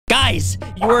Guys,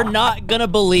 you are not gonna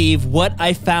believe what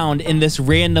I found in this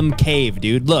random cave,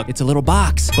 dude. Look, it's a little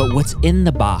box, but what's in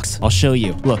the box? I'll show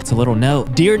you. Look, it's a little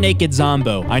note. Dear Naked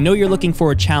Zombo, I know you're looking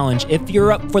for a challenge. If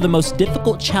you're up for the most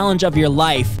difficult challenge of your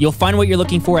life, you'll find what you're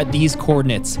looking for at these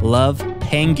coordinates. Love,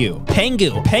 Pengu.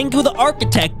 Pengu the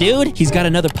architect, dude. He's got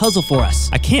another puzzle for us.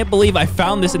 I can't believe I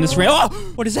found this in this random.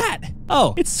 Oh, what is that?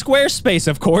 Oh, it's Squarespace,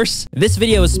 of course. This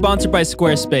video is sponsored by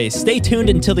Squarespace. Stay tuned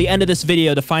until the end of this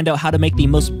video to find out how to make the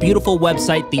most beautiful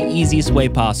website the easiest way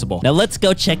possible. Now let's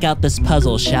go check out this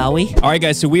puzzle, shall we? All right,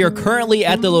 guys, so we are currently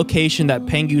at the location that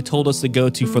Pengu told us to go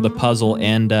to for the puzzle,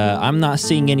 and I'm not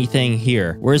seeing anything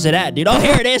here. Where's it at, dude? Oh,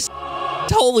 here it is.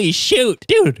 Holy shoot.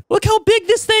 Dude, look how big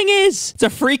this thing is. It's a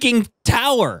freaking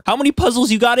tower. How many puzzles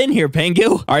you got in here,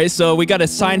 Pengu? All right, so we got a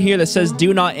sign here that says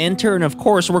do not enter, and of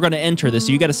course we're going to enter this.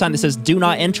 So you got a sign that says do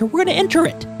not enter. We're going to enter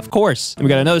it, of course. And we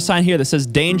got another sign here that says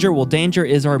danger. Well, danger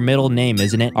is our middle name,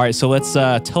 isn't it? All right, so let's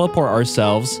teleport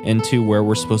ourselves into where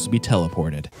we're supposed to be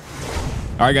teleported.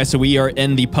 All right, guys, so we are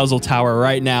in the puzzle tower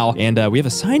right now, and we have a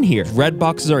sign here. Red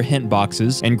boxes are hint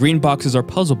boxes, and green boxes are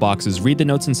puzzle boxes. Read the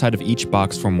notes inside of each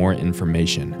box for more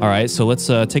information. All right, so let's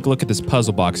take a look at this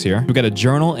puzzle box here. We've got a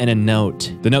journal and a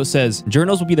note. The note says,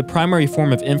 journals will be the primary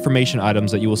form of information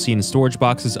items that you will see in storage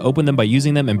boxes. Open them by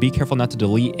using them, and be careful not to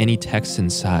delete any text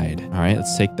inside. All right,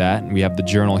 let's take that. We have the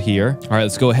journal here. All right,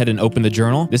 let's go ahead and open the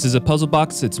journal. This is a puzzle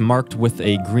box. It's marked with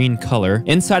a green color.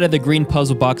 Inside of the green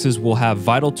puzzle boxes will have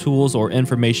vital tools or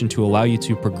information to allow you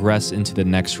to progress into the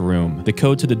next room. The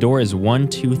code to the door is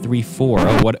 1234.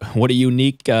 Oh, what a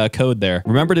unique code there.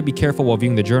 Remember to be careful while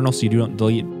viewing the journal so you don't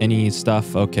delete any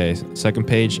stuff. Okay, second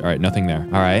page. All right, nothing there.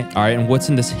 All right, and what's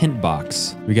in this hint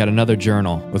box? We got another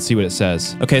journal. Let's see what it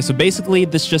says. Okay, so basically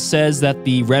this just says that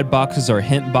the red boxes are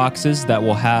hint boxes that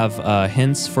will have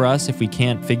hints for us if we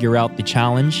can't figure out the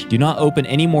challenge. Do not open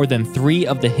any more than 3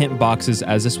 of the hint boxes,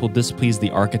 as this will displease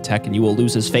the architect and you will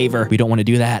lose his favor. We don't want to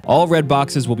do that. All red boxes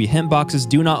will be hint boxes.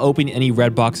 Do not open any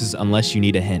red boxes unless you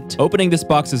need a hint. Opening this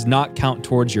box does not count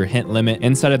towards your hint limit.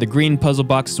 Inside of the green puzzle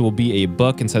boxes will be a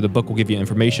book. Inside the book will give you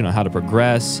information on how to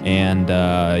progress. And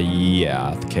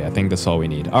yeah, okay, I think that's all we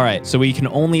need. All right, so we can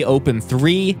only open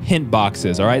 3 hint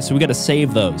boxes. All right, so we got to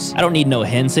save those. I don't need no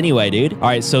hints anyway, dude. All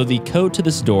right, so the code to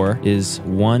this door is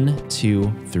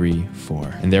 1234.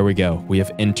 And there we go. We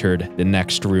have entered the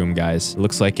next room, guys. It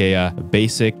looks like a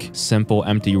basic, simple,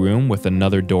 empty room with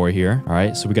another door here. All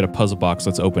right, so we got a puzzle box.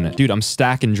 Let's open it. Dude, I'm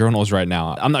stacking journals right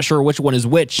now. I'm not sure which one is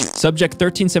which. Subject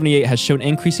 1378 has shown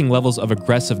increasing levels of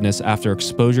aggressiveness after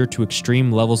exposure to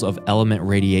extreme levels of element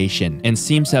radiation and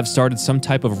seems to have started some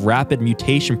type of rapid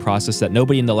mutation process that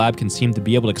nobody in the lab can seem to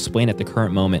be able to explain at the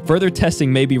current moment. Further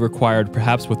testing may be required,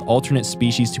 perhaps with alternate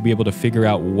species, to be able to figure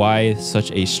out why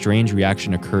such a strange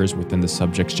reaction occurs within the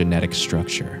subject's genetic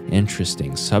structure.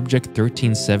 Interesting. Subject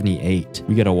 1378.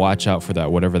 We got to watch out for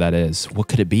that, whatever that is. What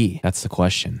could it be? That's the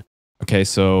question. Okay,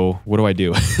 so what do I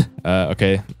do?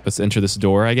 Okay, let's enter this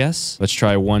door, I guess. Let's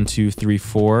try 1, 2, 3,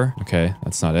 4. Okay,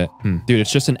 that's not it. Dude,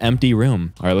 it's just an empty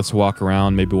room. All right, let's walk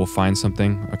around. Maybe we'll find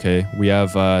something. Okay, we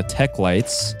have tech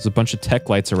lights. There's a bunch of tech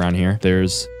lights around here.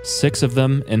 There's 6 of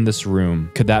them in this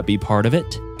room. Could that be part of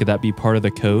it? Could that be part of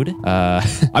the code?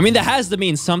 I mean, that has to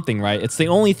mean something, right? It's the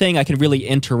only thing I can really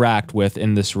interact with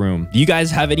in this room. Do you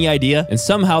guys have any idea? And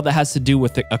somehow that has to do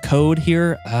with a code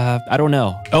here. I don't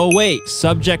know. Oh, wait.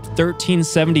 Subject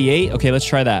 1378. Okay, let's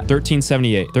try that.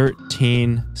 1378.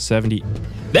 1370.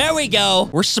 There we go.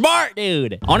 We're smart,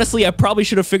 dude. Honestly, I probably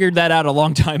should have figured that out a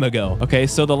long time ago. Okay,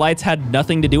 so the lights had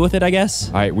nothing to do with it, I guess.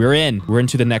 All right, we're in. We're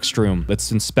into the next room.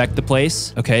 Let's inspect the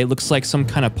place. Okay, looks like some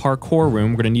kind of parkour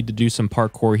room. We're gonna need to do some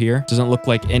parkour here. Doesn't look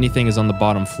like anything is on the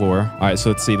bottom floor. All right,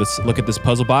 so let's see. Let's look at this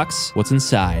puzzle box. What's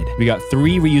inside? We got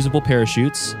 3 reusable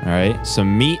parachutes. All right,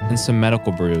 some meat and some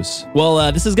medical brews.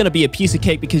 Well, this is gonna be a piece of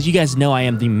cake because you guys know I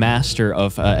am the master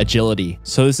of agility.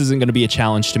 So this isn't gonna be a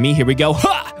challenge to me. Here we go.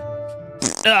 Ha!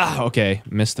 Okay,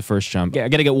 missed the first jump. Yeah, I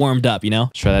gotta get warmed up, you know?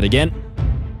 Let's try that again.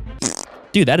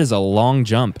 Dude, that is a long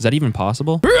jump. Is that even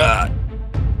possible? I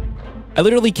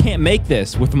literally can't make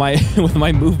this with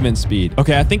my movement speed.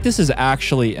 Okay, I think this is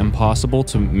actually impossible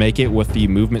to make it with the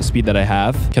movement speed that I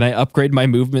have. Can I upgrade my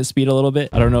movement speed a little bit?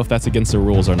 I don't know if that's against the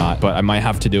rules or not, but I might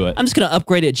have to do it. I'm just gonna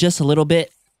upgrade it just a little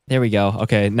bit. There we go.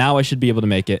 Okay, now I should be able to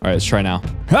make it. All right, let's try now.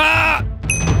 Ah!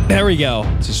 There we go.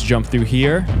 Let's just jump through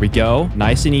here. Here we go.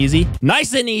 Nice and easy.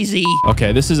 Nice and easy.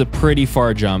 Okay, this is a pretty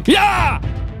far jump. Yeah!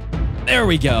 There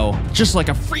we go. Just like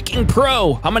a freaking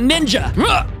pro. I'm a ninja.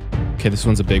 Okay, this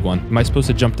one's a big one. Am I supposed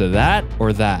to jump to that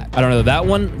or that? I don't know. That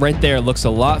one right there looks a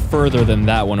lot further than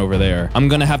that one over there. I'm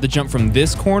gonna have to jump from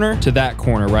this corner to that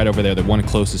corner right over there, the one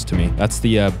closest to me. That's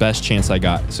the best chance I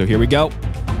got. So here we go.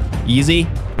 Easy.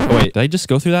 Oh, wait, did I just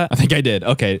go through that? I think I did.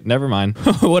 Okay, never mind.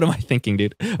 What am I thinking,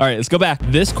 dude? All right, let's go back.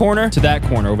 This corner to that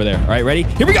corner over there. All right, ready?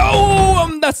 Here we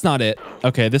go. That's not it.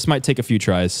 Okay, this might take a few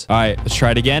tries. All right, let's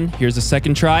try it again. Here's the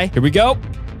second try. Here we go.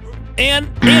 And.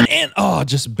 Oh,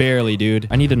 just barely, dude.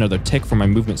 I need another tick for my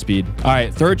movement speed. All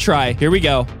right, third try. Here we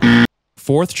go.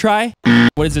 Fourth try.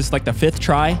 What is this, like the fifth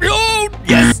try? Oh,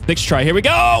 yes. Sixth try. Here we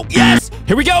go. Yes.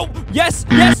 Here we go. Yes.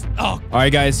 Yes. Oh. All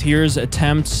right, guys. Here's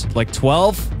attempt like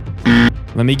 12.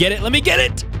 Let me get it. Let me get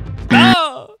it.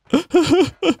 Oh.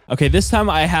 Okay, this time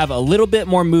I have a little bit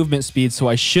more movement speed, so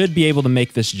I should be able to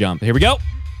make this jump. Here we go.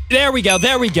 There we go.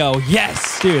 There we go.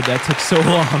 Yes. Dude, that took so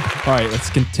long. All right, let's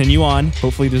continue on.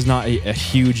 Hopefully there's not a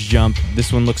huge jump.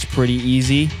 This one looks pretty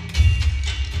easy.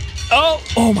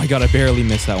 Oh my God, I barely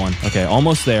missed that one. Okay,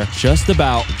 almost there. Just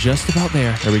about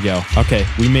there. There we go. Okay,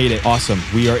 we made it. Awesome.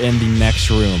 We are in the next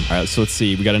room. All right, so let's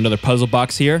see. We got another puzzle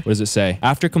box here. What does it say?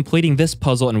 After completing this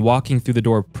puzzle and walking through the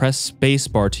door, press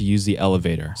spacebar to use the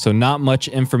elevator. So not much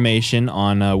information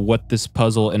on what this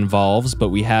puzzle involves, but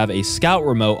we have a scout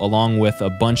remote along with a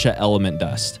bunch of element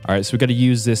dust. All right, so we got to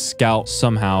use this scout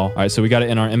somehow. All right, so we got it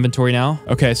in our inventory now.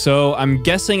 Okay, so I'm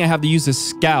guessing I have to use this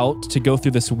scout to go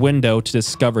through this window to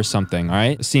discover something. All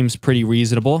right, seems pretty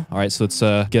reasonable. All right, so let's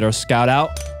get our scout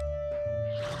out.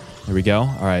 There we go.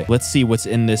 All right, let's see what's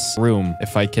in this room.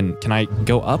 If I can I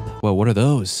go up? Whoa, what are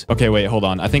those? Okay, wait, hold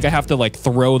on. I think I have to like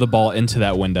throw the ball into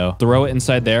that window. Throw it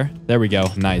inside there. There we go.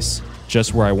 Nice.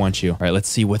 Just where I want you. All right, let's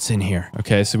see what's in here.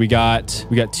 Okay, so we got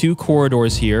 2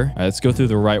 corridors here. All right, let's go through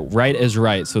the right. Right is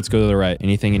right, so let's go to the right.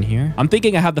 Anything in here? I'm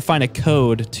thinking I have to find a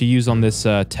code to use on this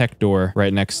tech door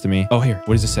right next to me. Oh, here.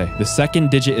 What does it say? The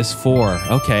second digit is 4.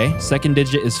 Okay, second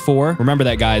digit is 4. Remember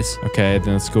that, guys. Okay,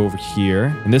 then let's go over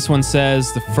here. And this one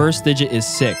says the first digit is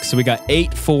 6. So we got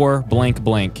 8, 4, blank,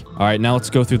 blank. All right, now let's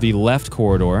go through the left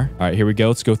corridor. All right, here we go.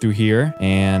 Let's go through here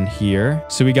and here.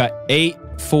 So we got 8,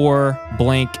 4,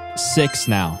 blank, 6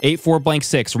 now. 8, 4, blank,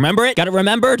 6. Remember it? Got it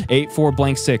remembered? 8, 4,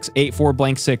 blank, 6. 8, 4,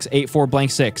 blank, 6. 8, 4, blank,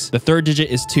 6. The third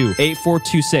digit is 2. 8, 4,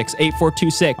 2, 6. 8, 4,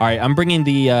 2, 6. All right, I'm bringing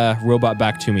the robot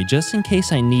back to me just in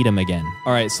case I need him again.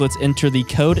 All right, so let's enter the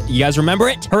code. You guys remember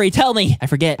it? Hurry, tell me. I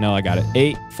forget. No, I got it.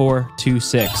 8, 4, 2,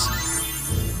 6.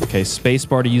 Okay,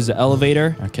 spacebar to use the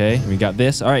elevator. Okay, we got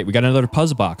this. All right, we got another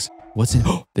puzzle box. What's in?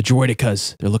 Oh, the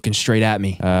droidicas. They're looking straight at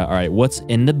me. All right, what's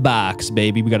in the box,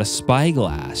 baby? We got a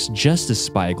spyglass. Just a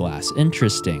spyglass.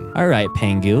 Interesting. All right,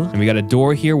 Pangu. And we got a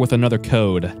door here with another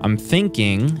code. I'm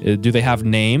thinking, do they have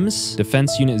names?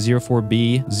 Defense Unit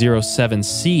 04B,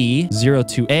 07C,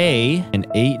 02A, and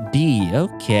 8D.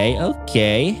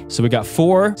 Okay. So we got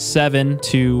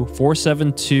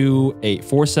 4728,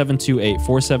 4728,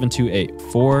 4728,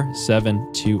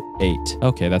 4728.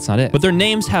 Okay, that's not it. But their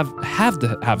names have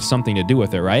to have something to do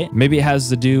with it, right? Maybe it has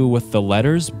to do with the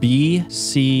letters B,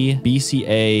 C,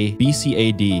 BCA,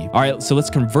 BCAD. All right, so let's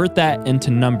convert that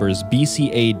into numbers.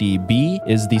 BCAD. B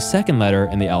is the second letter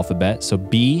in the alphabet. So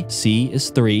B, C is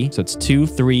 3. So it's 2,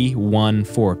 3, 1,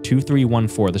 4. 2, 3, 1,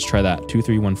 4. Let's try that. 2,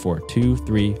 3, 1, 4. 2,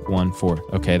 3, 1,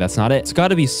 4. Okay, that's not it. It's got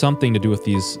to be something to do with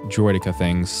these droidica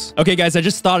things. Okay, guys, I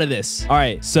just thought of this. All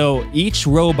right, so each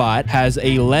robot has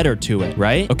a letter to it,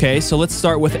 right? Okay, so let's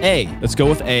start with A. Let's go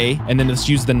with A, and then let's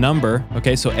use the number.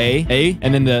 Okay, so A,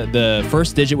 and then the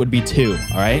first digit would be 2.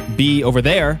 All right, B over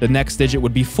there, the next digit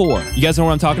would be 4. You guys know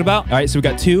what I'm talking about? All right, so we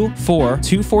got 2, 4,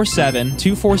 2, 4, 7,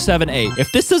 2, 4, 7, 8. If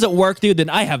this doesn't work, dude, then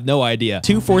I have no idea.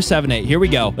 2, 4, 7, 8. Here we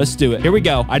go. Let's do it. Here we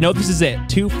go. I know this is it.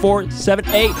 2, 4, 7,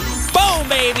 8. Boom,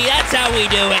 baby. That's how we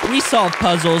do it. We solve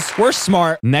puzzles. We're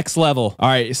smart. Next level. All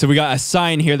right, so we got a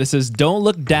sign here that says, don't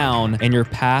look down and your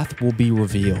path will be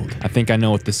revealed. I think I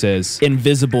know what this is.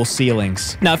 Invisible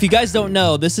ceilings. Now, if you guys don't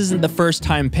know, this isn't the first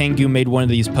time Pangu made one of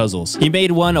these puzzles. He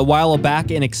made one a while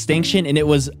back in Extinction, and it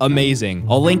was amazing.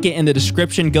 I'll link it in the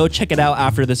description. Go check it out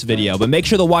after this video, but make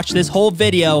sure to watch this whole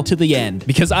video to the end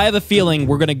because I have a feeling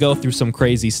we're gonna go through some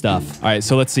crazy stuff. All right,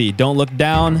 so let's see. Don't look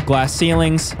down. Glass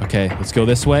ceilings. Okay, let's go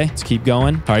this way. Let's keep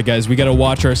going. All right, guys, we gotta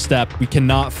watch our step. We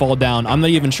cannot fall down. I'm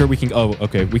not even sure we can. Oh,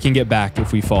 okay. We can get back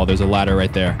if we fall. There's a ladder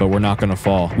right there, but we're not gonna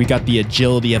fall. We got the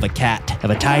agility of a cat, of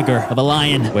a tiger, of a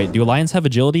lion. Wait, do lions have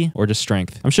agility or just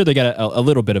strength? I'm sure they got a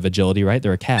little bit of agility, right?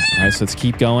 They're a cat. All right, so let's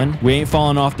keep going. We ain't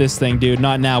falling off this thing, dude.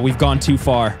 Not now. We've gone too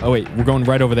far. Oh, wait. We're going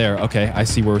right over there. Okay, I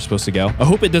see where we're supposed to go. I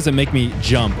hope it doesn't make me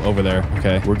jump over there.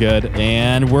 Okay, we're good.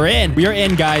 And we're in. We are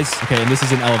in, guys. Okay, and this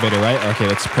is an elevator, right? Okay,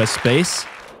 let's press space.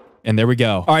 And there we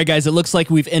go. All right, guys, it looks like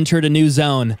we've entered a new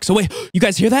zone. So wait, you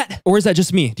guys hear that? Or is that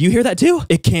just me? Do you hear that too?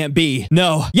 It can't be.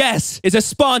 No. Yes, it's a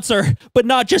sponsor, but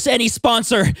not just any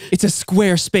sponsor. It's a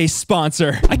Squarespace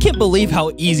sponsor. I can't believe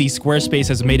how easy Squarespace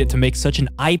has made it to make such an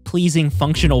eye-pleasing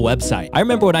functional website. I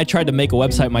remember when I tried to make a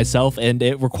website myself and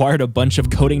it required a bunch of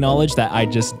coding knowledge that I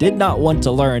just did not want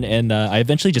to learn, and I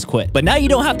eventually just quit. But now you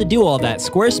don't have to do all that.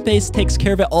 Squarespace takes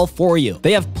care of it all for you.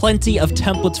 They have plenty of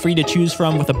templates for you to choose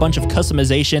from with a bunch of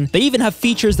customization. They even have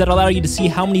features that allow you to see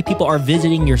how many people are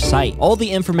visiting your site. All the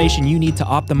information you need to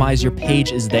optimize your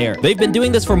page is there. They've been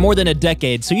doing this for more than a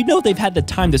decade, so you know they've had the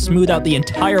time to smooth out the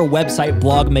entire website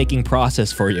blog making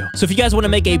process for you. So if you guys want to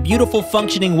make a beautiful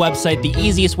functioning website the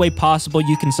easiest way possible,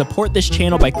 you can support this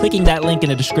channel by clicking that link in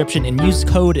the description and use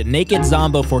code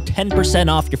nakedzombo for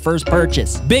 10% off your first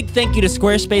purchase. Big thank you to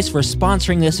Squarespace for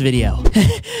sponsoring this video.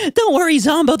 Don't worry,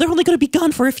 Zombo, they're only going to be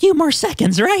gone for a few more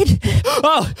seconds, right?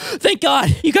 Oh, thank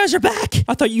God, you guys are back.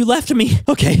 I thought you left me.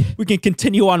 Okay, we can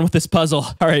continue on with this puzzle.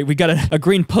 All right, we got a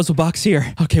green puzzle box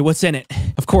here. Okay, what's in it?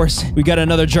 Of course, we got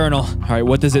another journal. All right,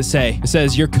 what does it say? It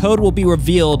says, your code will be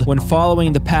revealed when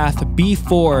following the path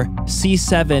B4,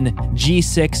 C7,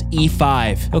 G6,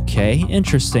 E5. Okay,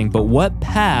 interesting, but what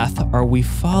path are we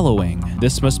following?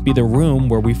 This must be the room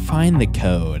where we find the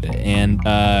code. And,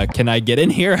 can I get in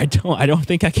here? I don't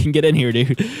think I can get in here,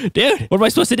 dude. Dude, what am I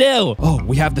supposed to do? Oh,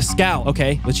 we have the scout.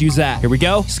 Okay, let's use that. Here we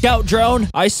go. Scout drone,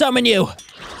 I summon you.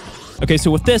 Okay,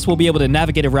 so with this, we'll be able to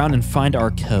navigate around and find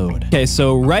our code. Okay,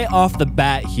 so right off the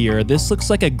bat here, this looks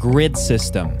like a grid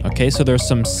system. Okay, so there's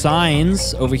some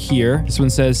signs over here. This one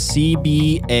says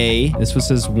CBA. This one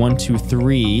says 1, 2,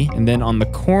 3. And then on the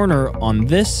corner on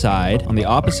this side, on the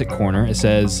opposite corner, it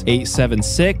says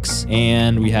 876.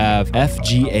 And we have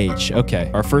FGH.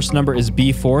 Okay, our first number is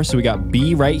B4. So we got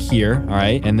B right here. All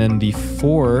right, and then the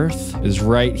fourth is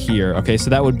right here. Okay,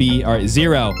 so that would be, all right,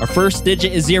 0. Our first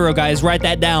digit is 0, guys. Write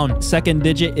that down. Second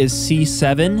digit is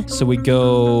C7. So we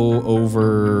go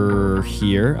over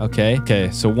here. Okay. Okay.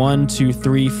 So 1, 2,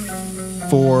 3,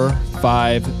 4,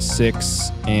 5,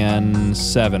 6, and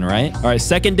 7, right? All right,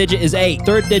 second digit is 8.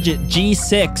 Third digit,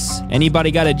 G6.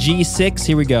 Anybody got a G6?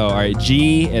 Here we go. All right,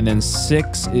 G, and then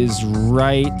 6 is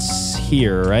right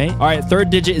here, right? All right,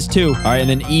 third digit is 2. All right, and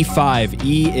then E5.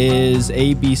 E is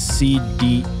A, B, C,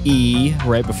 D, E,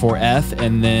 right before F,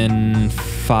 and then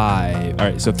 5. All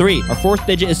right, so 3. Our fourth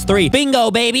digit is 3.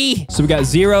 Bingo, baby! So we got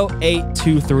 0, 8,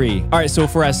 2, 3. All right, so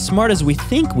if we're as smart as we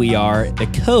think we are, the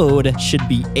code should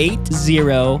be 8,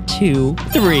 0, 2,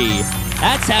 3.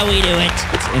 That's how we do it.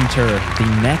 Let's enter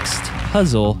the next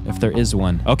puzzle if there is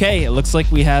one. Okay, it looks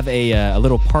like we have a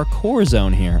little parkour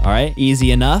zone here. All right,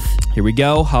 easy enough. Here we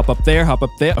go. Hop up there, hop up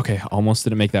there. Okay, almost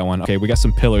didn't make that one. Okay, we got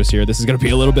some pillars here. This is gonna be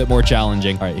a little bit more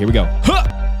challenging. All right, here we go. Huh!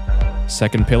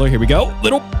 Second pillar, here we go.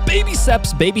 Little baby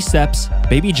steps, baby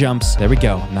jumps. There we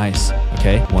go, nice.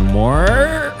 Okay, one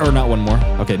more, or not one more.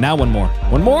 Okay, now one more.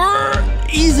 One more,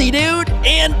 easy, dude.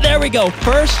 And there we go,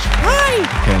 first try.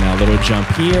 Okay, now a little jump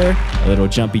here, a little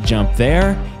jumpy jump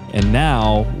there. And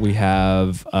now we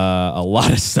have a lot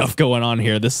of stuff going on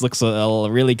here. This looks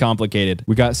really complicated.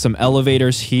 We got some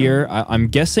elevators here. I'm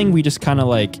guessing we just kind of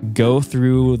like go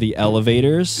through the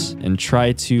elevators and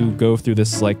try to go through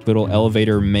this like little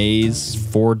elevator maze,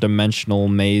 4-dimensional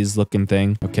maze looking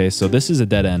thing. Okay, so this is a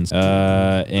dead end.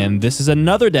 And this is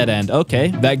another dead end.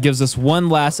 Okay, that gives us one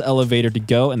last elevator to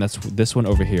go, and that's this one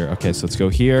over here. Okay, so let's go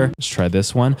here. Let's try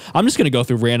this one. I'm just gonna go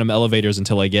through random elevators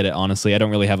until I get it, honestly. I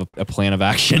don't really have a plan of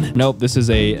action. Nope, this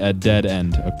is a dead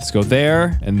end. Okay, let's go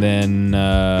there, and then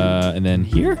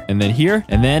here, and then here,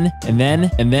 and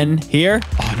then here.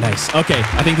 Oh, nice. Okay,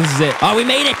 I think this is it. Oh, we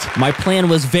made it. My plan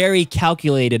was very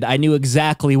calculated. I knew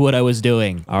exactly what I was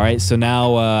doing. All right, so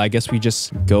now I guess we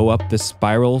just go up the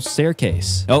spiral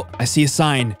staircase. Oh, I see a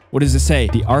sign. What does it say?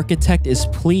 The architect is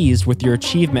pleased with your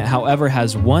achievement, however,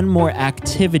 has one more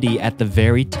activity at the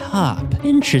very top.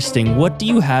 Interesting. What do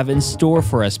you have in store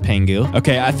for us, Pengu?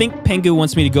 Okay, I think Pengu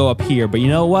wants me to go up here, but you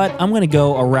know what? I'm gonna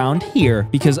go around here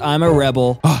because I'm a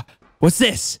rebel. What's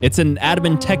this? It's an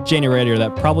admin tech generator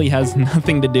that probably has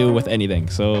nothing to do with anything.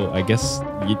 So I guess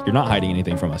you're not hiding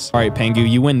anything from us. All right, Pengu,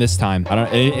 you win this time.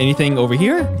 Anything over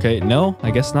here? Okay, no,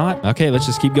 I guess not. Okay, let's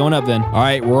just keep going up then. All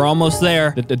right, we're almost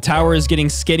there. The tower is getting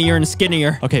skinnier and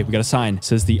skinnier. Okay, we got a sign. It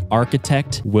says the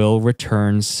architect will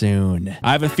return soon.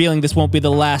 I have a feeling this won't be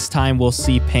the last time we'll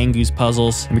see Pengu's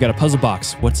puzzles. And we got a puzzle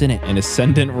box. What's in it? An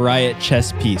Ascendant Riot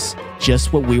chess piece.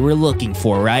 Just what we were looking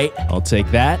for, right? I'll take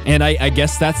that. And I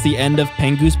guess that's the end end of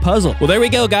Pengu's puzzle. Well, there we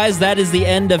go, guys. That is the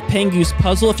end of Pengu's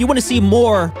puzzle. If you want to see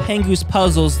more Pengu's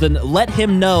puzzles, then let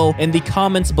him know in the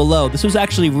comments below. This was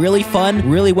actually really fun,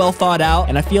 really well thought out,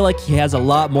 and I feel like he has a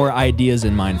lot more ideas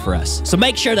in mind for us. So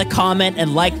make sure to comment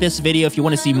and like this video if you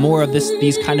want to see more of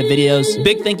these kind of videos.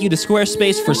 Big thank you to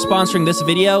Squarespace for sponsoring this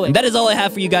video. And that is all I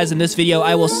have for you guys in this video.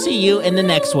 I will see you in the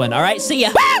next one. All right, see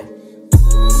ya. Woo!